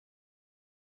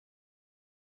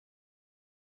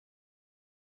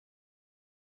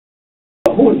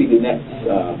be the next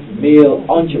male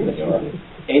entrepreneur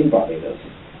in Barbados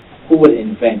who will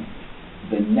invent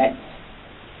the next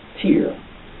tier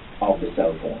of the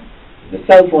cell phone. The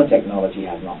cell phone technology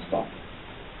has not stopped.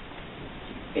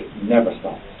 It never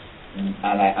stops. And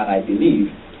I believe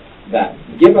that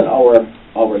given our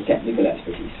technical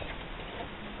expertise,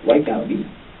 why can't we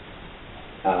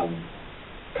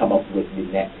come up with the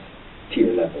next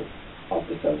tier level of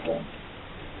the cell phone?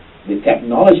 The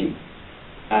technology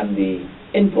and the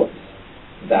inputs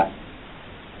that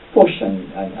push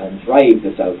and drive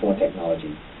the cell phone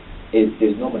technology,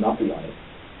 there's no monopoly on it.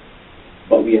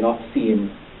 But we are not seeing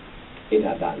it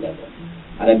at that level.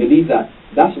 And I believe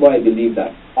that's why I believe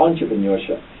that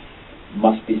entrepreneurship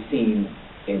must be seen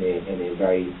in a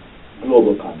very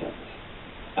global context.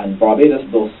 And Barbados,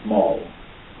 though small,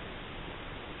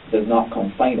 does not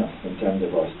confine us in terms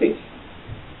of our space.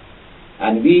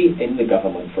 And we, in the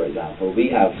government, for example, we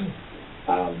have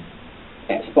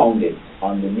expounded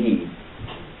on the need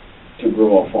to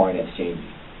grow our foreign exchange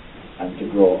and to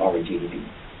grow our GDP.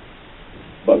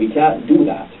 But we can't do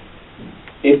that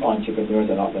if entrepreneurs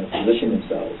are not going to position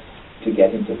themselves to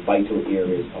get into vital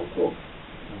areas of growth.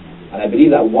 And I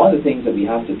believe that one of the things that we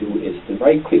have to do is to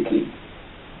very quickly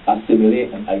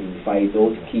assimilate and identify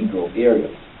those key growth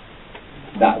areas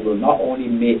that will not only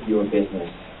make your business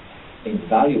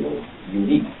invaluable,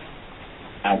 unique,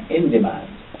 and in demand,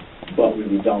 but will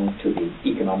be down to the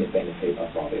economic benefit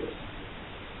of Barbados.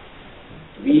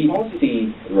 We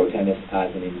see road tennis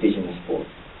as an indigenous sport.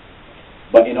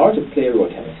 But in order to play road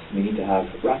tennis, we need to have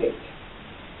rackets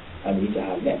and we need to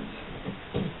have nets.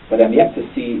 But I'm yet to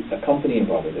see a company in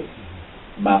Barbados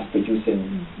mass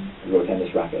producing road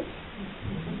tennis rackets.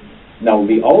 Now,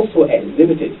 we also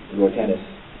exhibited road tennis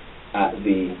at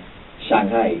the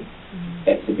Shanghai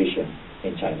exhibition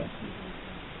in China.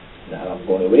 Now, I'm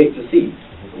going to wait to see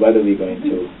whether we're going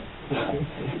to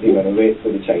wait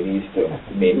for the Chinese to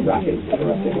make rackets for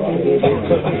us in Barbados.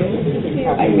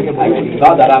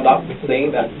 Not that I'm not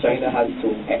saying that China has to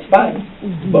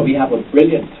expand, but we have a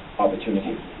brilliant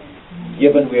opportunity,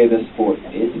 given where the sport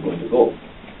is going to go,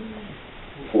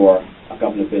 for a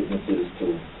couple of businesses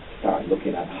to start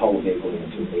looking at how they're going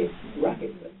to make